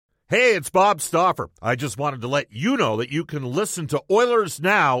Hey, it's Bob Stauffer. I just wanted to let you know that you can listen to Oilers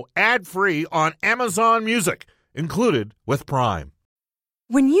Now ad-free on Amazon Music, included with Prime.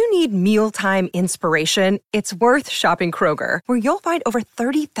 When you need mealtime inspiration, it's worth shopping Kroger, where you'll find over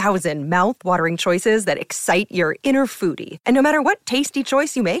 30,000 mouth-watering choices that excite your inner foodie. And no matter what tasty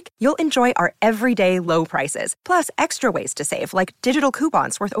choice you make, you'll enjoy our everyday low prices, plus extra ways to save, like digital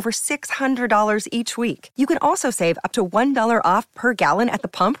coupons worth over $600 each week. You can also save up to $1 off per gallon at the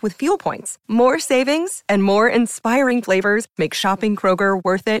pump with fuel points. More savings and more inspiring flavors make shopping Kroger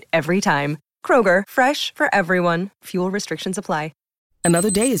worth it every time. Kroger, fresh for everyone. Fuel restrictions apply.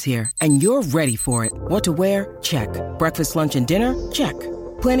 Another day is here, and you're ready for it. What to wear? Check. Breakfast, lunch, and dinner? Check.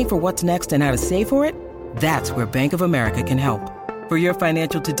 Planning for what's next and how to save for it? That's where Bank of America can help. For your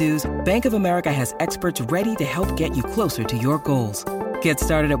financial to-dos, Bank of America has experts ready to help get you closer to your goals. Get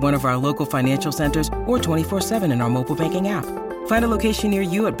started at one of our local financial centers or 24/7 in our mobile banking app. Find a location near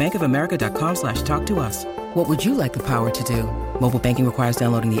you at bankofamerica.com/talktous. What would you like the power to do? Mobile banking requires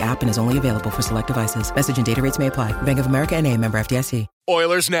downloading the app and is only available for select devices. Message and data rates may apply. Bank of America N.A., member FDIC.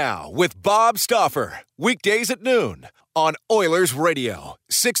 Oilers Now with Bob Stauffer. Weekdays at noon on Oilers Radio,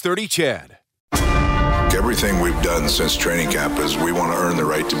 630 CHED. Everything we've done since training camp is we want to earn the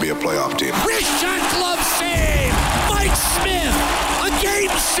right to be a playoff team. Wrist shot glove save! Mike Smith, a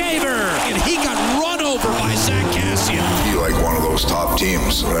game saver! And he got run over by Zach Kassian. Be like one of those top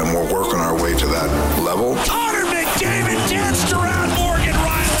teams, and we're working our way to that level. Connor McDavid danced around Morgan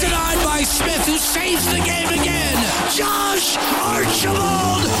Riley. Denied by Smith, who saves the game again. Josh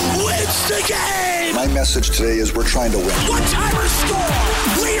Archibald wins the game! My message today is we're trying to win. One-timer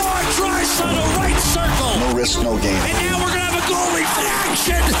score! Leon Draisaitl, right circle! No risk, no gain. And now we're going to have a goalie in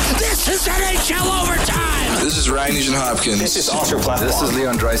action! This is NHL overtime! This is Ryan Nugent-Hopkins. This is Oscar Platt. This is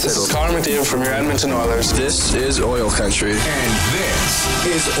Leon Draisaitl. This is Connor McDavid from your Edmonton Oilers. This is Oil Country. And this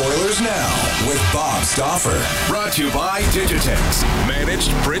is Oilers Now with Bob Stauffer. Brought to you by Digitex. Managed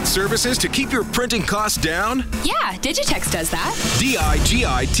print services to keep your printing costs down? Yeah, Digitex does that.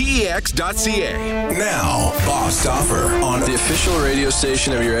 digitex.ca. Now, Bob Stauffer on the official radio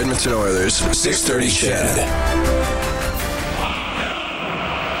station of your Edmonton Oilers, 630 CHED.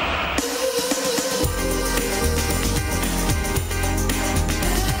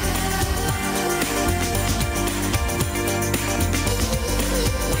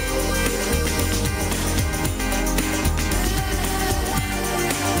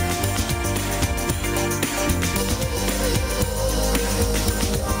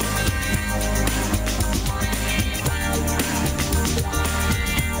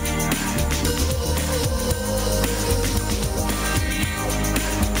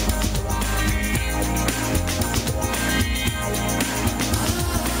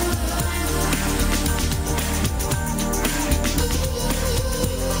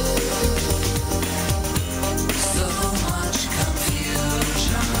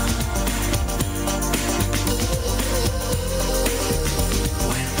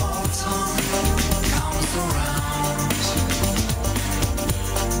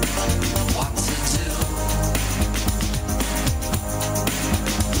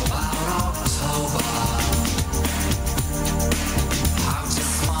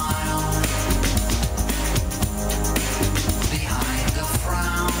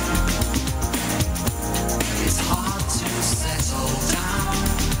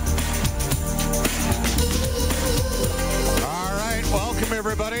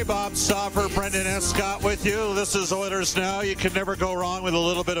 Bob Stauffer, Brendan Escott with you. This is Oilers Now. You can never go wrong with a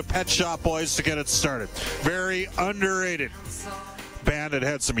little bit of Pet Shop Boys to get it started. Very underrated band that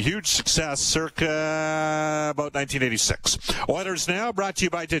had some huge success circa about 1986. Oilers Now brought to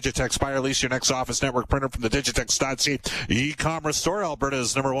you by Digitex. Buy or lease your next office network printer from the Digitex.ca e-commerce store.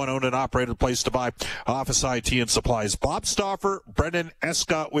 Alberta's #1 owned and operated place to buy office IT and supplies. Bob Stauffer, Brendan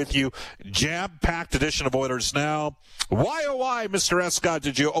Escott with you. Jam-packed edition of Oilers Now. Why, oh why, Mr. Escott,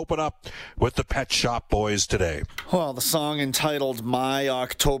 did you open up with the Pet Shop Boys today? Well, the song entitled My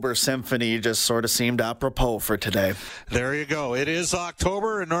October Symphony just sort of seemed apropos for today. There you go. It is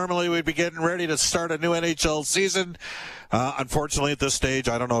October, and normally we'd be getting ready to start a new NHL season. Unfortunately, at this stage,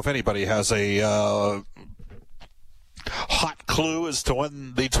 I don't know if anybody has a hot clue as to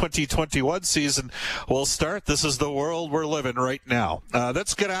when the 2021 season will start. This is the world we're living right now.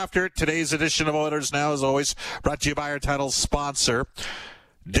 Let's get after it. Today's edition of Oilers Now, as always, brought to you by our title sponsor,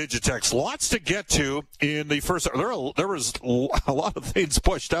 Digitex. Lots to get to in the first. There was a lot of things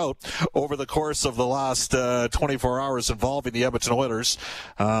pushed out over the course of the last 24 hours involving the Edmonton Oilers.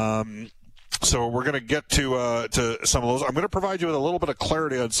 So we're going to get to some of those. I'm going to provide you with a little bit of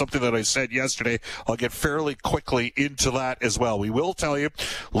clarity on something that I said yesterday. I'll get fairly quickly into that as well. We will tell you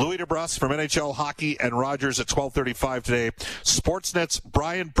Louis DeBrusk from NHL Hockey and Rogers at 12:35 today. Sportsnet's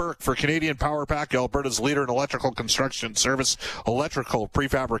Brian Burke for Canadian Power Pack, Alberta's leader in electrical construction service, electrical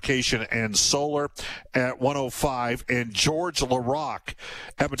prefabrication and solar at 1:05. And George Larocque,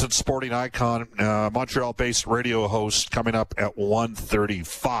 Edmonton sporting icon, Montreal-based radio host, coming up at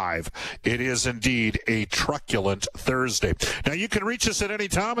 1:35. It is indeed a truculent Thursday. Now, you can reach us at any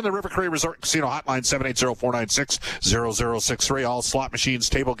time in the River Cree Resort Casino hotline, 780-496-0063. All slot machines,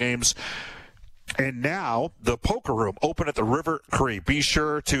 table games, and now the poker room open at the River Cree. Be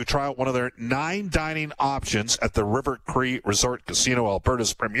sure to try out one of their 9 dining options at the River Cree Resort Casino,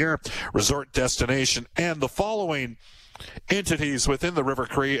 Alberta's premier resort destination. And the following entities within the River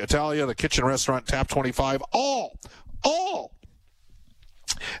Cree: Italia, the Kitchen Restaurant, Tap 25, all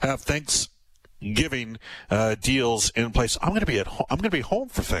have Thanksgiving deals in place. I'm going to be home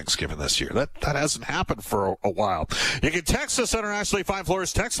for Thanksgiving this year. That hasn't happened for a while. You can text us on our Ashley Fine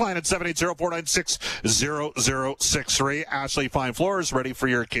Floors text line at 780-496-0063. Ashley Fine Floors, ready for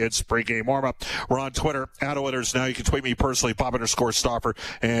your kids' pregame warm-up. We're on Twitter at Oilers Now. You can tweet me personally, Bob_Stauffer,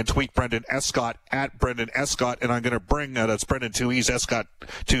 and tweet Brendan Escott at Brendan Escott. And I'm going to bring, that's Brendan 2 E's, Escott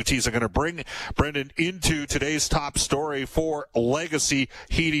 2 T's. I'm going to bring Brendan into today's top story for Legacy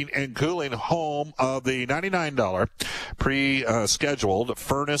Heating and Cooling, home of the $99 pre-scheduled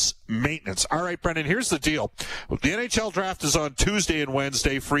furnace maintenance. All right, Brendan, here's the deal. The NHL draft is on Tuesday and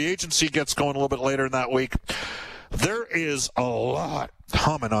Wednesday. Free agency gets going a little bit later in that week. There is a lot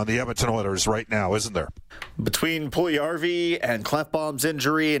humming on the Edmonton Oilers right now, isn't there? Between Puljujarvi and Klefbom's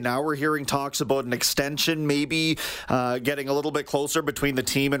injury, and now we're hearing talks about an extension maybe getting a little bit closer between the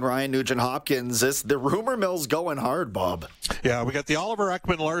team and Ryan Nugent-Hopkins. The rumor mill's going hard, Bob. Yeah, we got the Oliver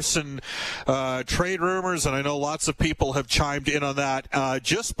Ekman-Larsson trade rumors, and I know lots of people have chimed in on that.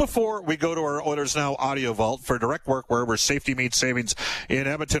 Just before we go to our Oilers Now audio vault for Direct Workwear, where safety meets savings in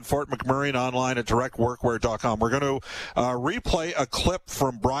Edmonton, Fort McMurray, and online at directworkwear.com, we're going to replay a clip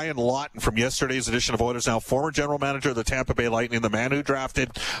from Brian Lawton from yesterday's edition of Oilers Now, former general manager of the Tampa Bay Lightning, the man who drafted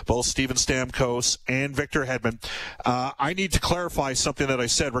both Steven Stamkos and Victor Hedman. I need to clarify something that I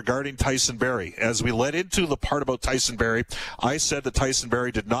said regarding Tyson Barrie. As we led into the part about Tyson Barrie, I said that Tyson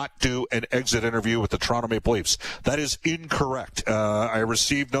Barrie did not do an exit interview with the Toronto Maple Leafs. That is incorrect. I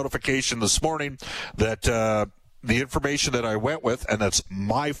received notification this morning that the information that I went with, and that's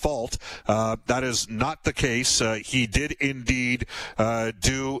my fault, that is not the case. He did indeed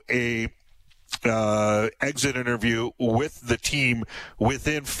do a exit interview with the team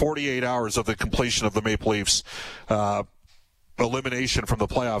within 48 hours of the completion of the Maple Leafs elimination from the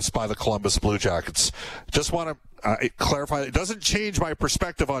playoffs by the Columbus Blue Jackets. Just want to clarify, it doesn't change my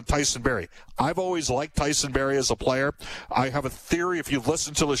perspective on Tyson Barrie. I've always liked Tyson Barrie as a player. I have a theory, if you've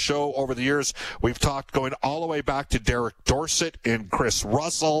listened to the show over the years, we've talked going all the way back to Derek Dorsett and Chris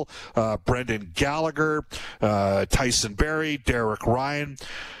Russell, Brendan Gallagher, Tyson Barrie, Derek Ryan,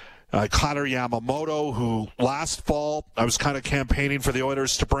 Connor Yamamoto, who last fall I was kind of campaigning for the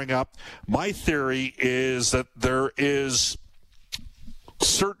Oilers to bring up. My theory is that there is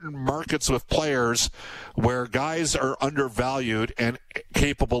certain markets with players where guys are undervalued and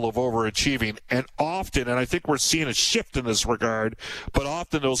capable of overachieving, and often, and I think we're seeing a shift in this regard, but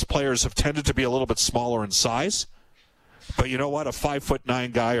often those players have tended to be a little bit smaller in size. But you know what? A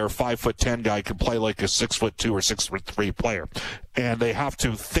 5'9" guy or 5'10" guy can play like a 6'2" or 6'3" player, and they have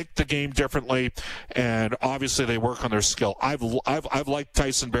to think the game differently. And obviously, they work on their skill. I've liked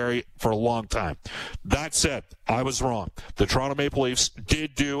Tyson Barrie for a long time. That said, I was wrong. The Toronto Maple Leafs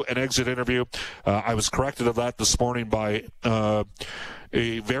did do an exit interview. I was corrected of that this morning by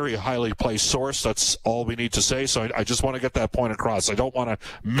a very highly placed source. That's all we need to say. So I just want to get that point across. I don't want to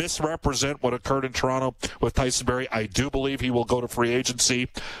misrepresent what occurred in Toronto with Tyson Barrie. I do believe he will go to free agency.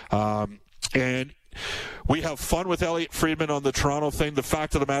 And we have fun with Elliot Friedman on the Toronto thing. The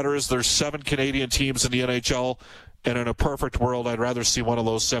fact of the matter is there's 7 Canadian teams in the NHL. And in a perfect world, I'd rather see one of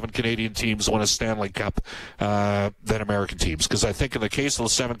those 7 Canadian teams win a Stanley Cup than American teams. Because I think in the case of the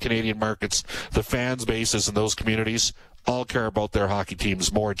 7 Canadian markets, the fans bases in those communities all care about their hockey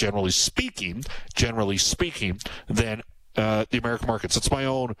teams more, generally speaking, than the American markets. It's my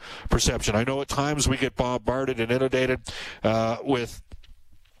own perception. I know at times we get bombarded and inundated with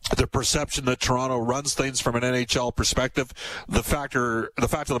the perception that Toronto runs things from an NHL perspective. The fact of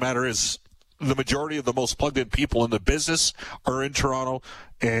the matter is, the majority of the most plugged-in people in the business are in Toronto,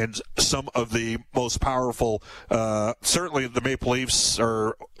 and some of the most powerful, certainly the Maple Leafs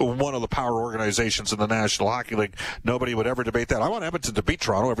are one of the power organizations in the National Hockey League. Nobody would ever debate that. I want Edmonton to beat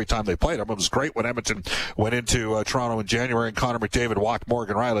Toronto every time they played them. It was great when Edmonton went into Toronto in January and Connor McDavid walked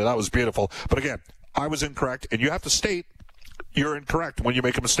Morgan Riley. That was beautiful. But again, I was incorrect, and you have to state you're incorrect when you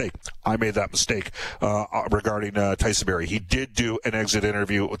make a mistake. I made that mistake regarding Tyson Barrie. He did do an exit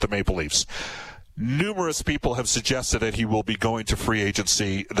interview with the Maple Leafs. Numerous people have suggested that he will be going to free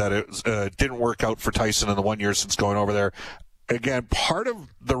agency, that it didn't work out for Tyson in the 1 year since going over there. Again, part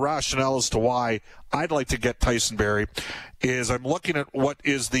of the rationale as to why I'd like to get Tyson Barrie is I'm looking at what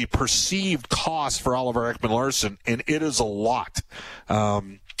is the perceived cost for Oliver Ekman-Larsson, and it is a lot.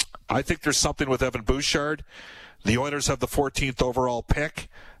 I think there's something with Evan Bouchard. The Oilers have the 14th overall pick,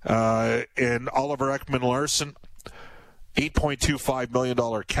 and Oliver Ekman-Larsson, $8.25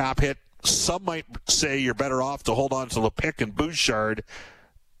 million cap hit. Some might say you're better off to hold on to the pick and Bouchard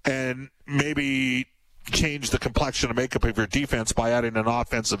and maybe change the complexion and makeup of your defense by adding an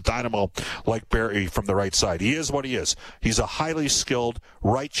offensive dynamo like Barrie from the right side. He is what he is. He's a highly skilled,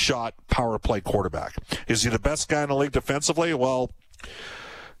 right-shot power play quarterback. Is he the best guy in the league defensively? Well,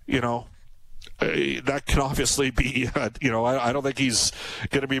 that can obviously be, I don't think he's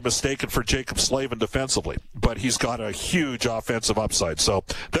going to be mistaken for Jacob Slavin defensively, but he's got a huge offensive upside. So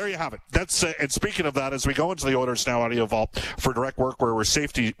there you have it. That's and speaking of that, as we go into the Oilers Now Audio Vault for Direct Workwear, where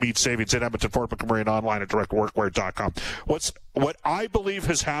safety meets savings in Edmonton, Fort McMurray, and online at directworkwear.com. What I believe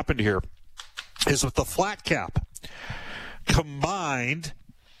has happened here is with the flat cap combined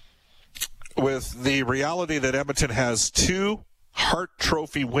with the reality that Edmonton has two Hart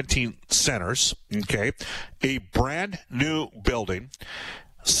Trophy winning centers, okay, a brand new building,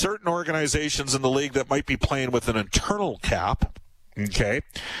 certain organizations in the league that might be playing with an internal cap, okay,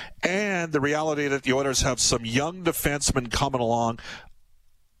 and the reality that the Oilers have some young defensemen coming along.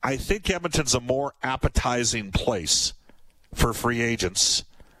 I think Edmonton's a more appetizing place for free agents.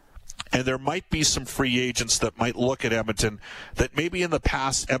 And there might be some free agents that might look at Edmonton that maybe in the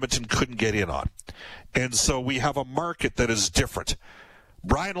past Edmonton couldn't get in on. And so we have a market that is different.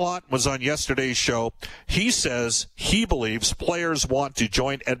 Brian Lawton was on yesterday's show. He says he believes players want to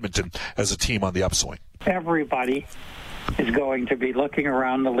join Edmonton as a team on the upswing. Everybody is going to be looking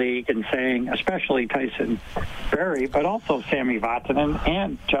around the league and saying, especially Tyson Barrie, but also Sammy Vatanen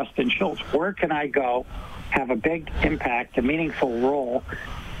and Justin Schultz, where can I go, have a big impact, a meaningful role,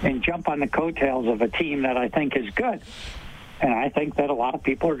 and jump on the coattails of a team that I think is good? And I think that a lot of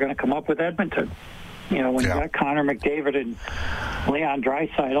people are going to come up with Edmonton. When you got Connor McDavid and Leon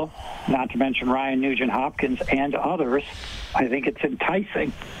Draisaitl, not to mention Ryan Nugent-Hopkins and others, I think it's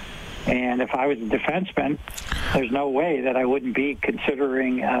enticing. And if I was a defenseman, there's no way that I wouldn't be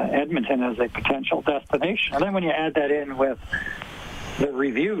considering Edmonton as a potential destination. And then when you add that in with the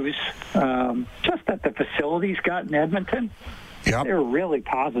reviews, just that the facilities got in Edmonton, yep, they were really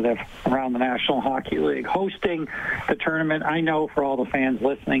positive around the National Hockey League. Hosting the tournament, I know for all the fans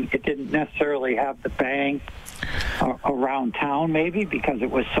listening, it didn't necessarily have the bang around town maybe because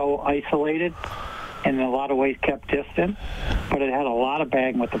it was so isolated and in a lot of ways kept distant, but it had a lot of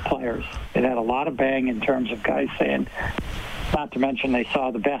bang with the players. It had a lot of bang in terms of guys saying, not to mention they saw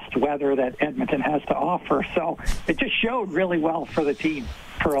the best weather that Edmonton has to offer. So it just showed really well for the team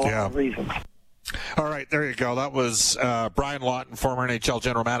for a lot of reasons. All right, there you go. That was Brian Lawton, former NHL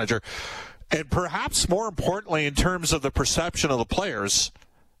general manager. And perhaps more importantly, in terms of the perception of the players,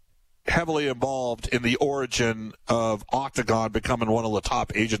 heavily involved in the origin of Octagon becoming one of the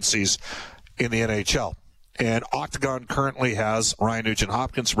top agencies in the NHL. And Octagon currently has Ryan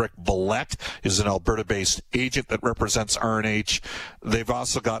Nugent-Hopkins. Rick Vallette is an Alberta-based agent that represents RNH. They've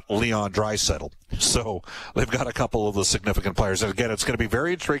also got Leon Draisaitl. So they've got a couple of the significant players. And again, it's going to be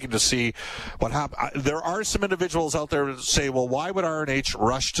very intriguing to see what happens. There are some individuals out there that say, well, why would RNH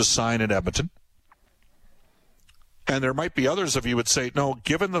rush to sign in Edmonton? And there might be others of you would say, no,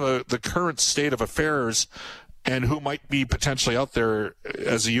 given the current state of affairs and who might be potentially out there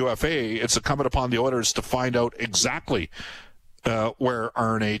as a UFA, it's incumbent upon the Oilers to find out exactly where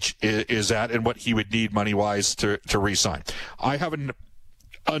RNH is at and what he would need money-wise to re-sign. I have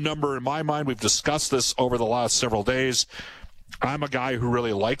a number in my mind. We've discussed this over the last several days. I'm a guy who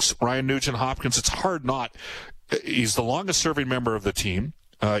really likes Ryan Nugent-Hopkins. It's hard not. He's the longest-serving member of the team.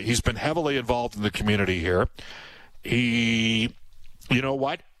 He's been heavily involved in the community here. You know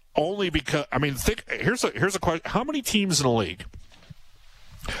what? Only because, here's a question. How many teams in the league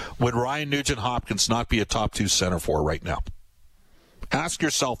would Ryan Nugent-Hopkins not be a top two center for right now? Ask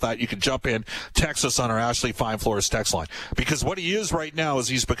yourself that. You can jump in, text us on our Ashley Fine Floors text line. Because what he is right now is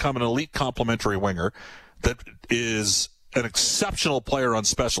he's become an elite complementary winger that is an exceptional player on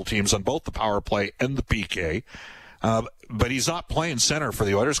special teams on both the power play and the PK. But he's not playing center for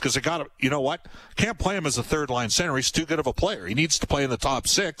the Oilers because they got to, you know what? Can't play him as a third-line center. He's too good of a player. He needs to play in the top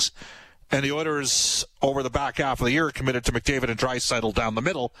six. And the Oilers, over the back half of the year, are committed to McDavid and Draisaitl down the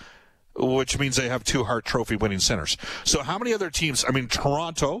middle, which means they have 2 Hart Trophy winning centers. So how many other teams? I mean,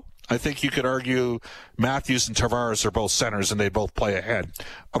 Toronto, I think you could argue Matthews and Tavares are both centers, and they both play ahead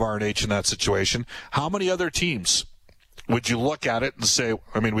of RNH in that situation. How many other teams would you look at it and say,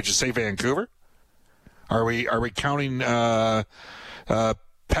 I mean, would you say Vancouver? Are we counting Pettersson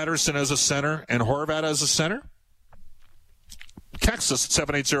as a center and Horvat as a center? Text us at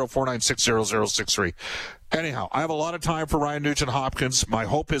 780-496-0063. Anyhow, I have a lot of time for Ryan Nugent-Hopkins. My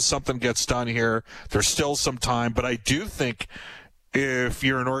hope is something gets done here. There's still some time, but I do think if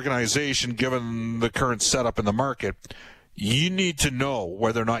you're an organization, given the current setup in the market, you need to know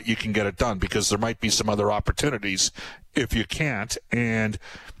whether or not you can get it done because there might be some other opportunities if you can't. And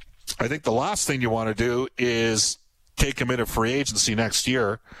I think the last thing you want to do is take him into free agency next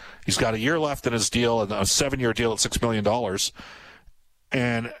year. He's got a year left in his deal, and a 7-year deal at $6 million,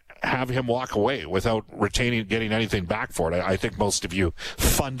 and have him walk away without getting anything back for it. I think most of you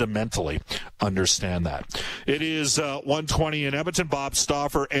fundamentally understand that. It is 1:20 in Edmonton. Bob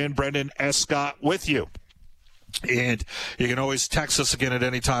Stauffer and Brendan Escott with you. And you can always text us again at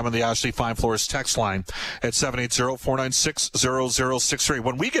any time on the Ashley Fine Floors text line at 780-496-0063.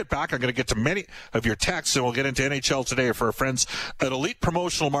 When we get back, I'm going to get to many of your texts, and we'll get into NHL Today for our friends at Elite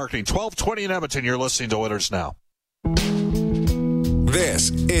Promotional Marketing. 12:20 in Edmonton. You're listening to Oilers Now.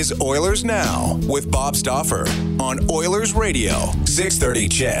 This is Oilers Now with Bob Stauffer on Oilers Radio, 630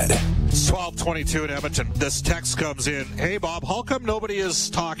 CHED. It's 12:22 in Edmonton. This text comes in. Hey, Bob, how come nobody is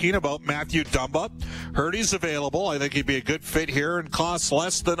talking about Matthew Dumba? Heard he's available. I think he'd be a good fit here and costs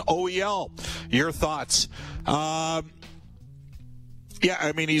less than OEL. Your thoughts? Yeah,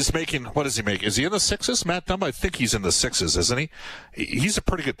 I mean, he's making, what does he make? Is he in the sixes, Matt Dumba? I think he's in the sixes, isn't he? He's a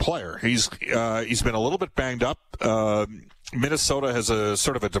pretty good player. He's been a little bit banged up. Minnesota has a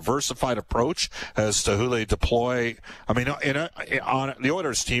sort of a diversified approach as to who they deploy. I mean, on the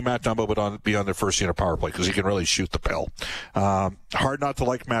Oilers team, Matt Dumba would be on their first unit power play because he can really shoot the pill. Hard not to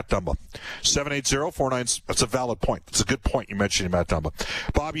like Matt Dumba. 780-49, that's a valid point. It's a good point you mentioned Matt Dumba.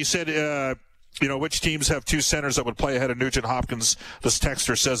 Bob, you said, which teams have 2 centers that would play ahead of Nugent-Hopkins? This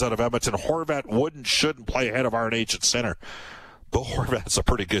texter says out of Edmonton, Horvat shouldn't play ahead of RNH at center. But Horvat's a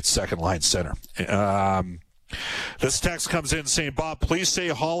pretty good second-line center. This text comes in saying, Bob, please say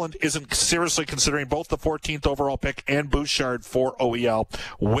Holland isn't seriously considering both the 14th overall pick and Bouchard for OEL.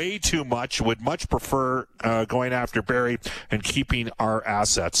 Way too much. Would much prefer going after Barrie and keeping our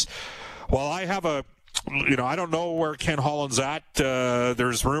assets. Well, I have I don't know where Ken Holland's at.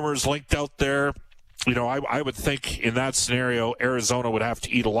 There's rumors linked out there. I would think in that scenario, Arizona would have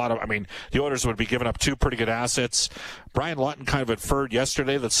to eat a lot of, the Oilers would be giving up 2 pretty good assets. Brian Lawton kind of inferred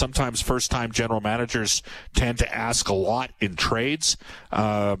yesterday that sometimes first-time general managers tend to ask a lot in trades.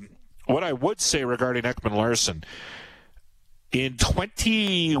 What I would say regarding Ekman-Larsson, in the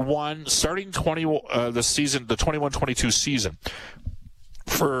season, the 21-22 season,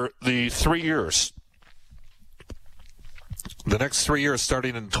 for the 3 years, the next 3 years,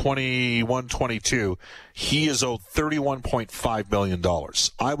 starting in 21-22, he is owed $31.5 million.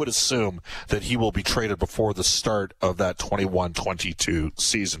 I would assume that he will be traded before the start of that 21-22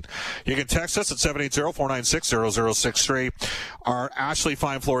 season. You can text us at 780-496-0063. Our Ashley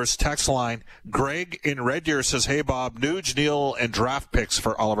Fine Floors text line. Greg in Red Deer says, hey, Bob, Nuge, Neal, and draft picks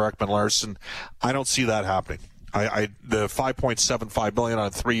for Oliver Ekman-Larsson. I don't see that happening. The $5.75 million on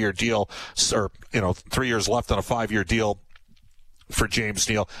a 3-year deal, or 3 years left on a 5-year deal for James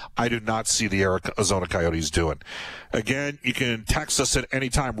Neal, I do not see the Arizona Coyotes doing. Again, you can text us at any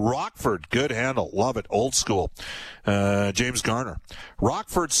time. Rockford, good handle, love it, old school. James Garner.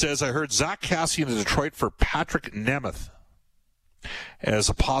 Rockford says, I heard Zach Kassian in Detroit for Patrick Nemeth as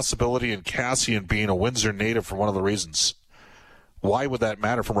a possibility, and Kassian being a Windsor native for one of the reasons. Why would that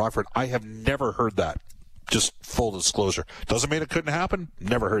matter from Rockford? I have never heard that. Just full disclosure. Doesn't mean it couldn't happen.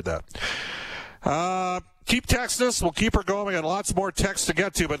 Never heard that. Keep texting us. We'll keep her going. We got lots more texts to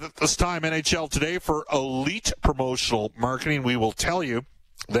get to, but at this time, NHL Today for Elite Promotional Marketing. We will tell you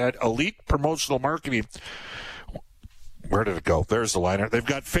that Elite Promotional Marketing, where did it go? There's the liner. They've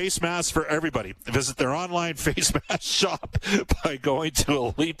got face masks for everybody. Visit their online face mask shop by going to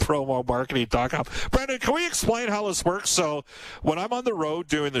elitepromomarketing.com. Brendan, can we explain how this works? So when I'm on the road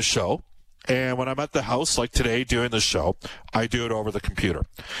doing the show, And when I'm at the house, like today doing the show, I do it over the computer.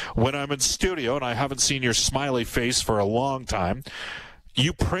 When I'm in studio and I haven't seen your smiley face for a long time,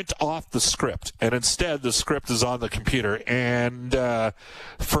 you print off the script, and instead the script is on the computer. And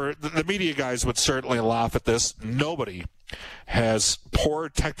for the media guys would certainly laugh at this. Nobody has poor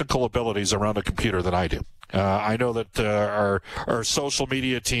technical abilities around a computer than I do. I know that our social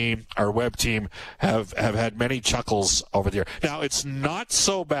media team, our web team, have had many chuckles over the year. Now, it's not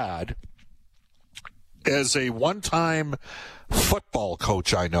so bad as a one-time football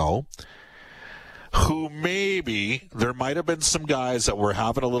coach I know, who maybe there might have been some guys that were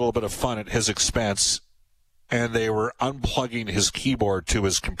having a little bit of fun at his expense, and they were unplugging his keyboard to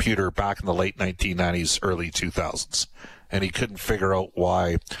his computer back in the late 1990s, early 2000s. And he couldn't figure out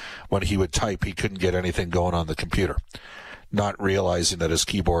why, when he would type, he couldn't get anything going on the computer, not realizing that his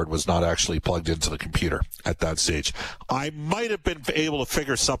keyboard was not actually plugged into the computer at that stage. I might have been able to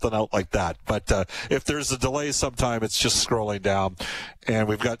figure something out like that, but if there's a delay sometime, it's just scrolling down, and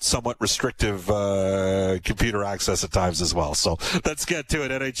we've got somewhat restrictive computer access at times as well. So let's get to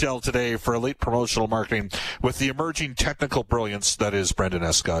it. NHL Today for Elite Promotional Marketing with the emerging technical brilliance that is Brendan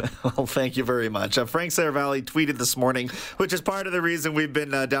Escott. Well, thank you very much. Frank Saravalli tweeted this morning, which is part of the reason we've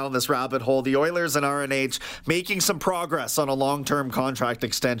been down this rabbit hole. The Oilers and RNH making some progress on a long-term contract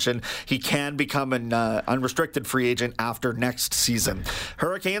extension. He can become an unrestricted free agent after next season.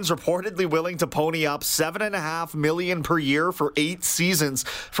 Hurricanes reportedly willing to pony up $7.5 million per year for 8 seasons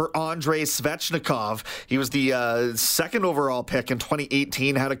for Andrei Svechnikov. He was the second overall pick in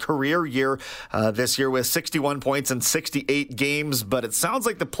 2018, had a career year this year with 61 points in 68 games, but it sounds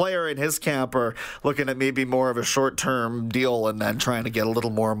like the player in his camp are looking at maybe more of a short-term deal and then trying to get a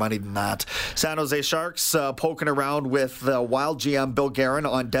little more money than that. San Jose Sharks poking around with Wild GM Bill Guerin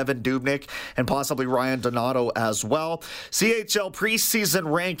on Devin Dubnyk and possibly Ryan Donato as well. CHL preseason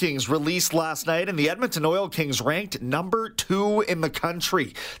rankings released last night, and the Edmonton Oil Kings ranked number 2 in the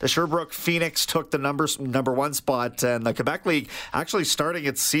country. The Sherbrooke Phoenix took the number 1 spot, and the Quebec League actually starting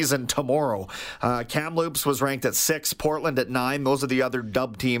its season tomorrow. Kamloops was ranked at 6, Portland at 9. Those are the other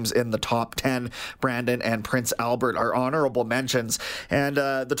dub teams in the top 10. Brandon and Prince Albert are honorable mentions. And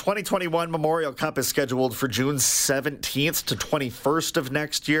the 2021 Memorial Cup is scheduled for June 17th to 21st of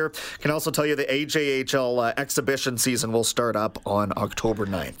next year. Can also tell you the AJHL exhibition season will start up on October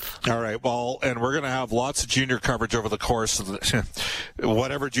 9th. All right. Well, and we're going to have lots of junior coverage over the course of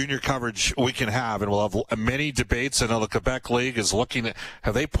whatever junior coverage we can have, and we'll have many debates. I know the Quebec League is looking at,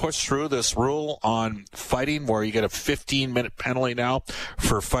 have they pushed through this rule on fighting where you get a 15-minute penalty now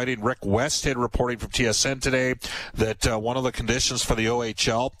for fighting? Rick Westhead reporting from TSN today that one of the conditions for the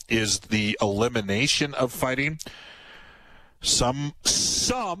OHL is the elimination of fighting. Some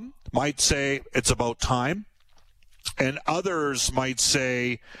might say it's about time, and others might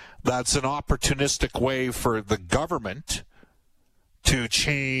say that's an opportunistic way for the government to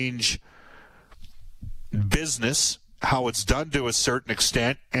change business, how it's done to a certain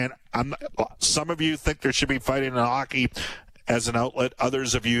extent. And some of you think there should be fighting in hockey as an outlet.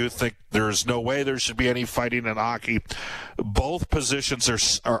 Others of you think there's no way there should be any fighting in hockey. Both positions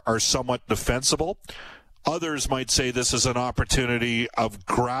are somewhat defensible. Others might say this is an opportunity of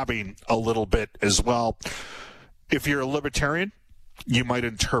grabbing a little bit as well. If you're a libertarian, you might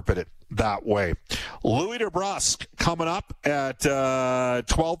interpret it that way. Louis DeBrusque coming up at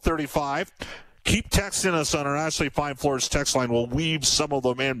 12:35. Keep texting us on our Ashley Fine Floors text line. We'll weave some of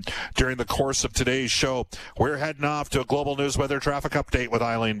them in during the course of today's show. We're heading off to a Global News Weather Traffic Update with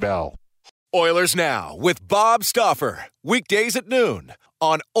Eileen Bell. Oilers Now with Bob Stauffer. Weekdays at noon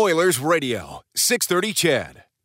on Oilers Radio, 630 CHED.